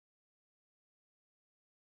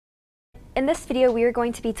In this video, we are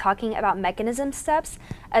going to be talking about mechanism steps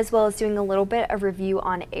as well as doing a little bit of review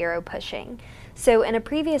on arrow pushing. So in a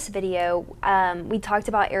previous video, we talked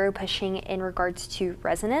about arrow pushing in regards to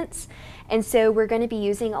resonance, and so we're going to be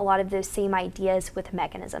using a lot of those same ideas with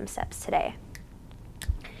mechanism steps today.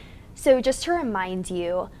 So just to remind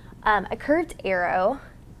you, a curved arrow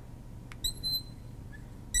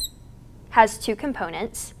has two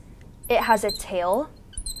components. It has a tail,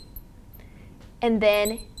 and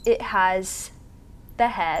then it has the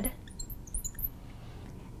head.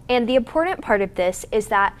 And the important part of this is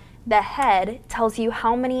that the head tells you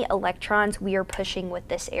how many electrons we are pushing with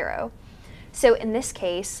this arrow. So in this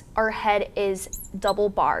case, our head is double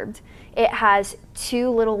barbed. It has two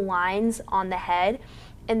little lines on the head,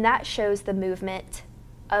 and that shows the movement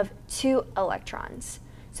of 2 electrons.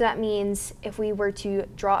 So that means if we were to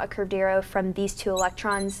draw a curved arrow from these 2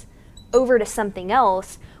 electrons over to something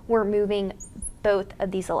else, we're moving both of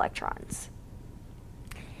these electrons.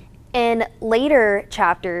 In later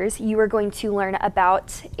chapters, you are going to learn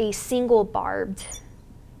about a single barbed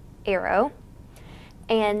arrow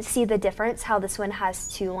and see the difference, how this one has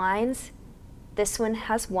 2 lines, this one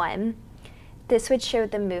has 1. This would show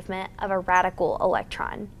the movement of a radical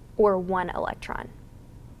electron, or 1 electron.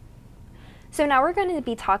 So now we're going to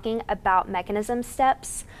be talking about mechanism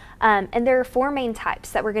steps, and there are 4 main types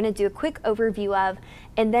that we're going to do a quick overview of,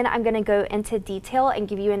 and then I'm going to go into detail and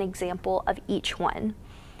give you an example of each one.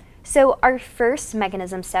 So our first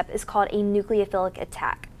mechanism step is called a nucleophilic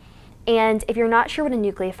attack. And if you're not sure what a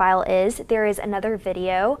nucleophile is, there is another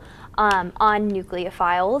video on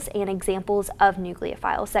nucleophiles and examples of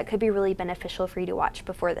nucleophiles that could be really beneficial for you to watch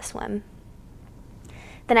before this one.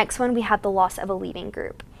 The next one, we have the loss of a leaving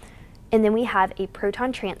group. And then we have a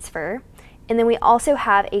proton transfer, and then we also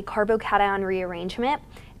have a carbocation rearrangement,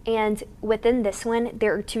 and within this one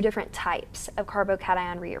there are 2 different types of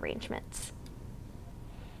carbocation rearrangements.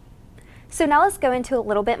 So now let's go into a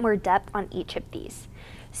little bit more depth on each of these.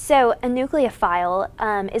 So a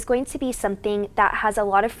nucleophile is going to be something that has a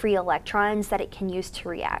lot of free electrons that it can use to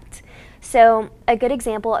react. So a good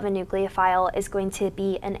example of a nucleophile is going to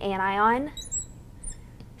be an anion,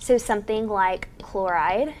 so something like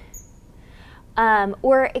chloride.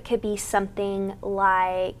 Or it could be something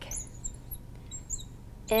like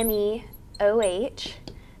MEOH.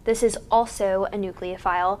 This is also a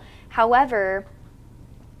nucleophile. However,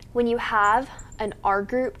 when you have an R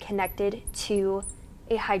group connected to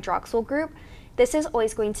a hydroxyl group, this is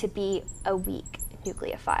always going to be a weak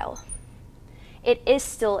nucleophile. It is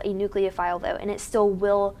still a nucleophile though, and it still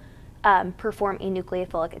will perform a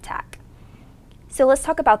nucleophilic attack. So let's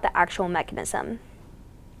talk about the actual mechanism.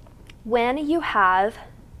 When you have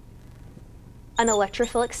an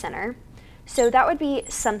electrophilic center, so that would be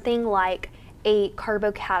something like a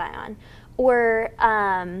carbocation, or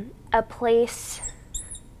a place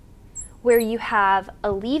where you have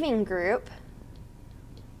a leaving group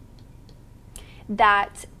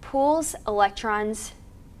that pulls electrons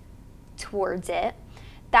towards it,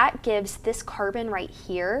 that gives this carbon right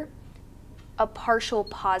here a partial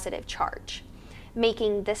positive charge,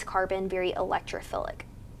 making this carbon very electrophilic.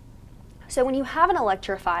 So when you have an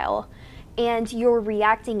electrophile and you're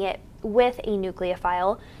reacting it with a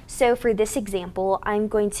nucleophile, so for this example, I'm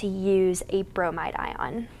going to use a bromide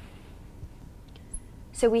ion.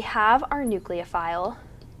 So we have our nucleophile,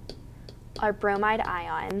 our bromide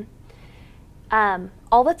ion.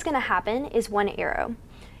 All that's going to happen is one arrow.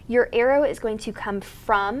 Your arrow is going to come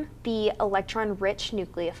from the electron-rich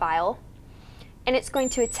nucleophile, and it's going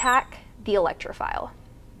to attack the electrophile.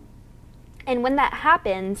 And when that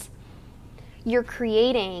happens, you're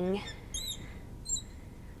creating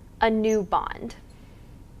a new bond.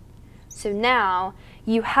 So now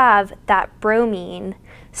you have that bromine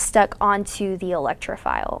stuck onto the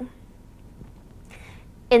electrophile.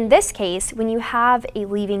 In this case, when you have a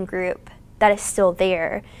leaving group that is still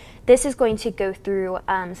there, this is going to go through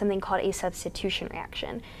something called a substitution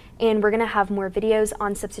reaction. And we're going to have more videos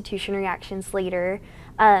on substitution reactions later.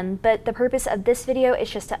 But the purpose of this video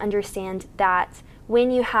is just to understand that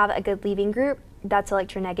when you have a good leaving group that's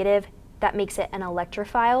electronegative, that makes it an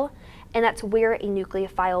electrophile, and that's where a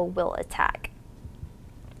nucleophile will attack.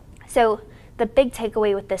 So the big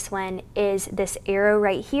takeaway with this one is this arrow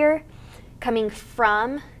right here coming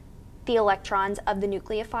from the electrons of the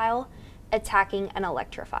nucleophile attacking an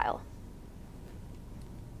electrophile.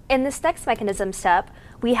 In this next mechanism step,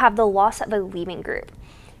 we have the loss of a leaving group.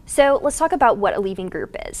 So let's talk about what a leaving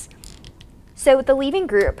group is. So the leaving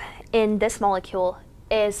group in this molecule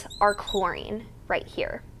is our chlorine right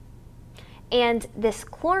here. And this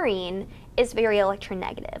chlorine is very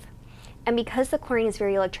electronegative. And because the chlorine is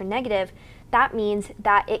very electronegative, that means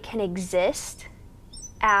that it can exist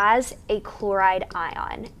as a chloride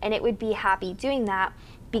ion, and it would be happy doing that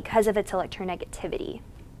because of its electronegativity.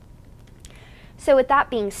 So with that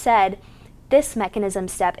being said, this mechanism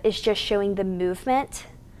step is just showing the movement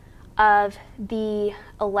of the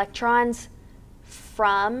electrons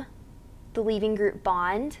from the leaving group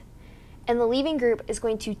bond, and the leaving group is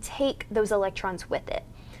going to take those electrons with it.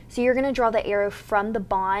 So you're going to draw the arrow from the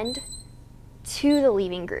bond to the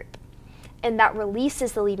leaving group, and that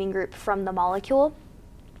releases the leaving group from the molecule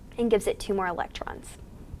and gives it 2 more electrons.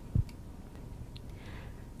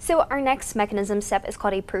 So our next mechanism step is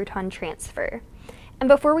called a proton transfer. And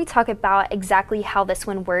before we talk about exactly how this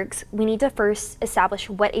one works, we need to first establish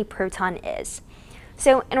what a proton is.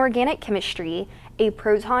 So in organic chemistry, a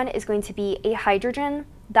proton is going to be a hydrogen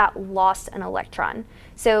that lost an electron.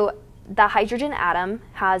 So the hydrogen atom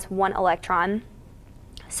has 1 electron.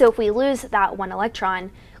 So if we lose that 1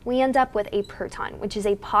 electron, we end up with a proton, which is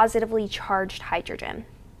a positively charged hydrogen.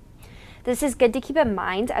 This is good to keep in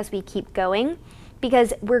mind as we keep going,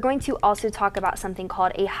 because we're going to also talk about something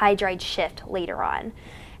called a hydride shift later on.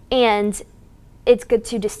 And it's good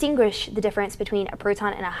to distinguish the difference between a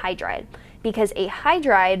proton and a hydride, because a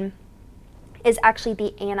hydride is actually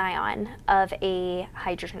the anion of a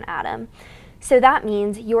hydrogen atom. So that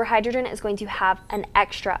means your hydrogen is going to have an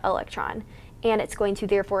extra electron, and it's going to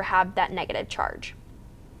therefore have that negative charge.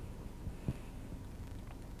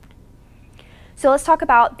 So let's talk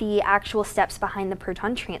about the actual steps behind the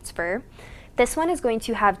proton transfer. This one is going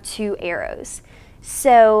to have 2 arrows.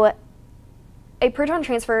 So a proton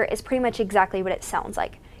transfer is pretty much exactly what it sounds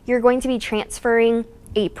like. You're going to be transferring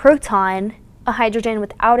a proton, a hydrogen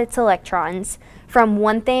without its electrons, from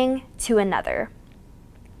one thing to another.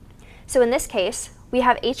 So in this case, we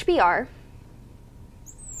have HBr.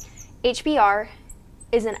 HBr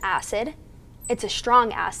is an acid. It's a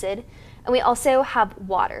strong acid. And we also have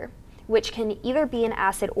water, which can either be an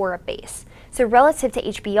acid or a base. So relative to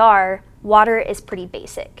HBr, water is pretty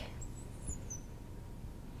basic.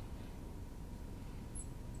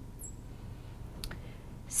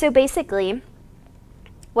 So basically,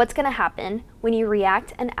 what's going to happen when you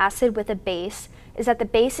react an acid with a base is that the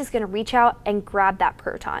base is going to reach out and grab that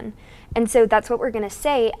proton. And so that's what we're going to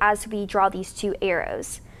say as we draw these 2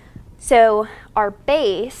 arrows. So our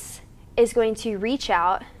base is going to reach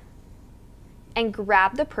out and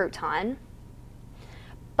grab the proton,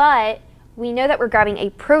 but we know that we're grabbing a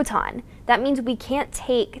proton. That means we can't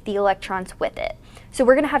take the electrons with it. So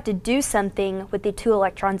we're going to have to do something with the 2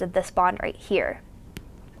 electrons of this bond right here.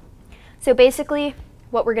 So basically,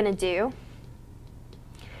 what we're going to do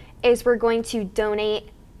is we're going to donate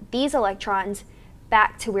these electrons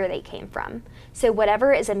back to where they came from. So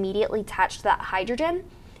whatever is immediately attached to that hydrogen,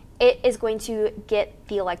 it is going to get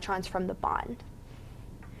the electrons from the bond.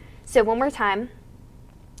 So one more time,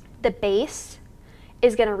 the base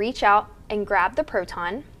is going to reach out and grab the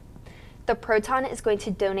proton. The proton is going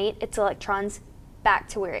to donate its electrons back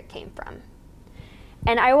to where it came from.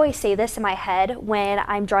 And I always say this in my head when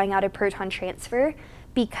I'm drawing out a proton transfer,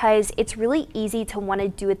 because it's really easy to want to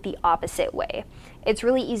do it the opposite way. It's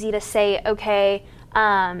really easy to say, okay,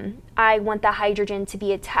 I want the hydrogen to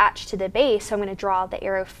be attached to the base, so I'm going to draw the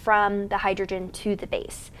arrow from the hydrogen to the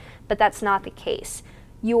base. But that's not the case.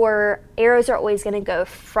 Your arrows are always going to go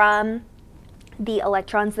from the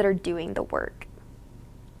electrons that are doing the work.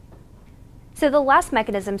 So the last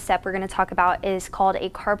mechanism step we're going to talk about is called a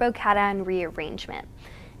carbocation rearrangement.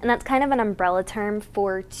 And that's kind of an umbrella term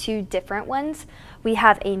for 2 different ones. We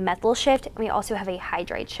have a methyl shift and we also have a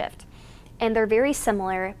hydride shift. And they're very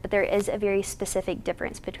similar, but there is a very specific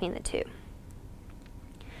difference between the 2.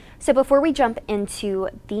 So before we jump into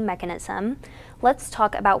the mechanism, let's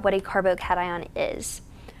talk about what a carbocation is.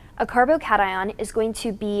 A carbocation is going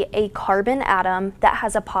to be a carbon atom that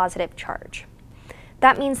has a positive charge.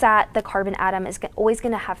 That means that the carbon atom is always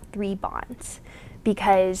going to have 3 bonds,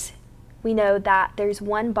 because we know that there's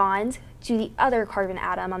 1 bond to the other carbon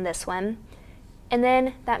atom on this one, and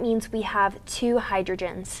then that means we have 2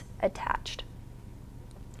 hydrogens attached.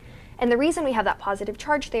 And the reason we have that positive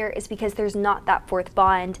charge there is because there's not that 4th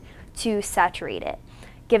bond to saturate it,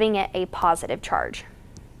 giving it a positive charge.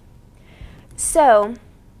 So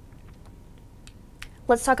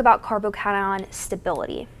let's talk about carbocation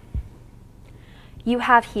stability. You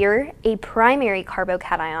have here a primary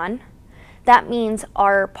carbocation. That means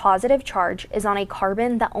our positive charge is on a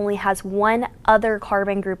carbon that only has 1 other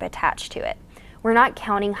carbon group attached to it. We're not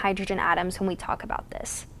counting hydrogen atoms when we talk about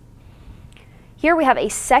this. Here we have a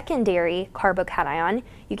secondary carbocation.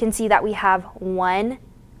 You can see that we have 1,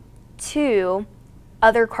 2,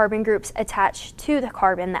 other carbon groups attached to the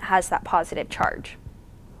carbon that has that positive charge.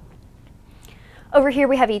 Over here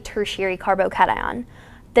we have a tertiary carbocation.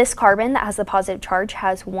 This carbon that has the positive charge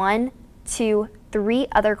has 1, 2, 3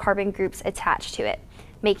 other carbon groups attached to it,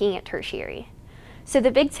 making it tertiary. So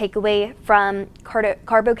the big takeaway from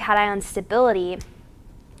carbocation stability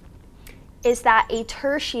is that a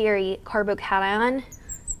tertiary carbocation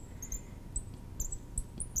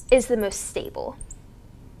is the most stable.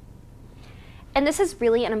 And this is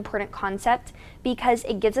really an important concept because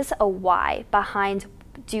it gives us a why behind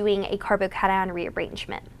doing a carbocation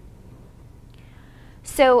rearrangement.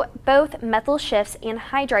 So both methyl shifts and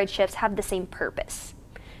hydride shifts have the same purpose.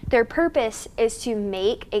 Their purpose is to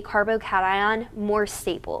make a carbocation more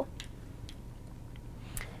stable.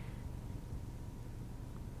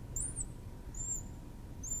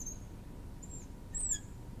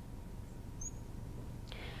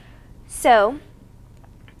 So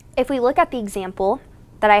if we look at the example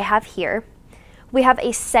that I have here, we have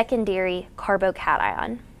a secondary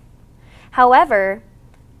carbocation. However,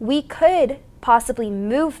 we could possibly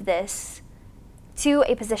move this to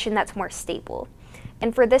a position that's more stable.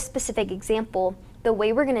 And for this specific example, the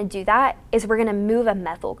way we're going to do that is we're going to move a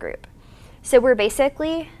methyl group. So we're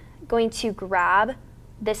basically going to grab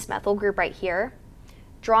this methyl group right here,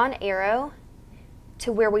 draw an arrow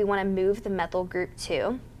to where we want to move the methyl group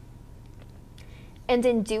to. And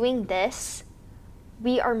in doing this,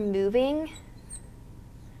 we are moving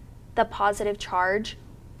the positive charge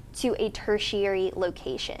to a tertiary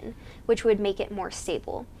location, which would make it more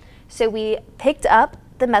stable. So we picked up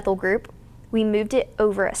the methyl group, we moved it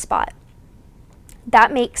over a spot.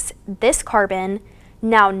 That makes this carbon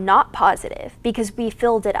now not positive because we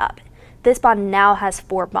filled it up. This bond now has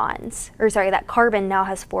 4 bonds, or sorry, that carbon now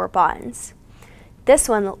has 4 bonds. This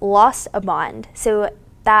one lost a bond, so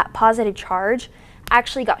that positive charge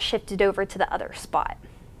actually got shifted over to the other spot.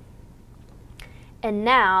 And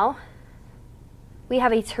now we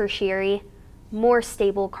have a tertiary, more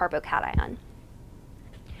stable carbocation.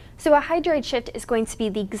 So a hydride shift is going to be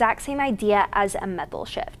the exact same idea as a methyl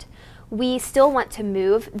shift. We still want to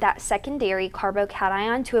move that secondary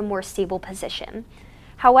carbocation to a more stable position.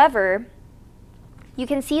 However, you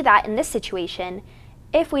can see that in this situation,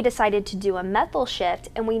 if we decided to do a methyl shift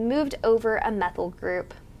and we moved over a methyl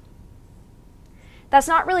group, that's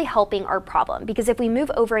not really helping our problem, because if we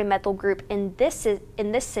move over a methyl group in this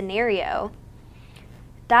scenario,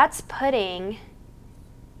 that's putting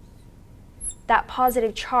that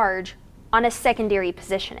positive charge on a secondary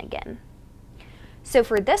position again. So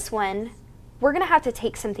for this one, we're going to have to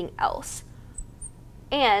take something else.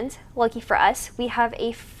 And lucky for us, we have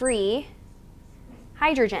a free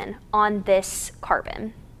hydrogen on this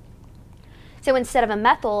carbon. So instead of a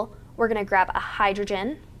methyl, we're going to grab a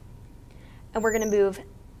hydrogen and we're going to move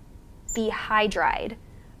the hydride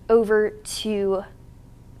over to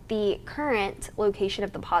the current location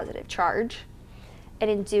of the positive charge. And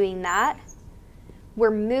in doing that,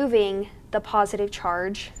 we're moving the positive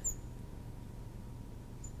charge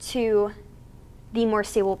to the more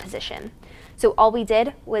stable position. So all we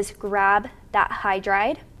did was grab that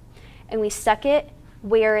hydride and we stuck it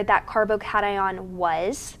where that carbocation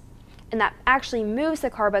was, and that actually moves the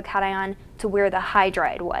carbocation to where the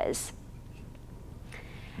hydride was.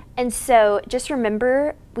 And so just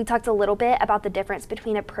remember, we talked a little bit about the difference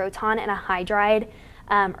between a proton and a hydride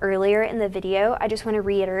earlier in the video. I just want to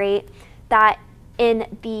reiterate that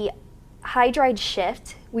in the hydride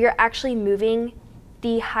shift, we are actually moving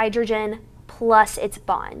the hydrogen plus its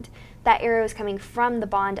bond. That arrow is coming from the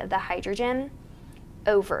bond of the hydrogen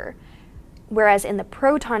over. Whereas in the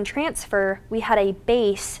proton transfer, we had a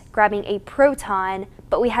base grabbing a proton,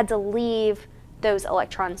 but we had to leave those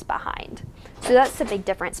electrons behind. So that's the big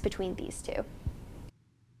difference between these two.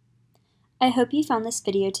 I hope you found this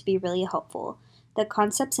video to be really helpful. The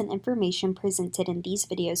concepts and information presented in these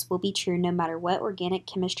videos will be true no matter what Organic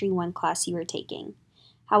Chemistry 1 class you are taking.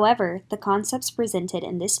 However, the concepts presented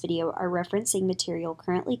in this video are referencing material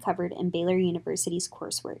currently covered in Baylor University's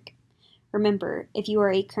coursework. Remember, if you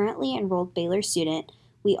are a currently enrolled Baylor student,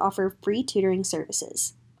 we offer free tutoring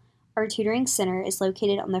services. Our Tutoring Center is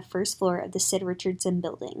located on the first floor of the Sid Richardson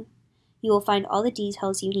building. You will find all the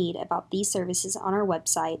details you need about these services on our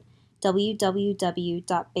website,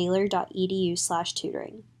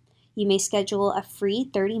 www.baylor.edu/tutoring. You may schedule a free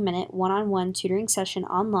 30-minute one-on-one tutoring session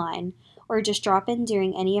online or just drop in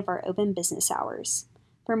during any of our open business hours.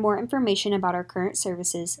 For more information about our current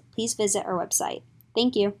services, please visit our website.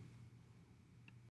 Thank you.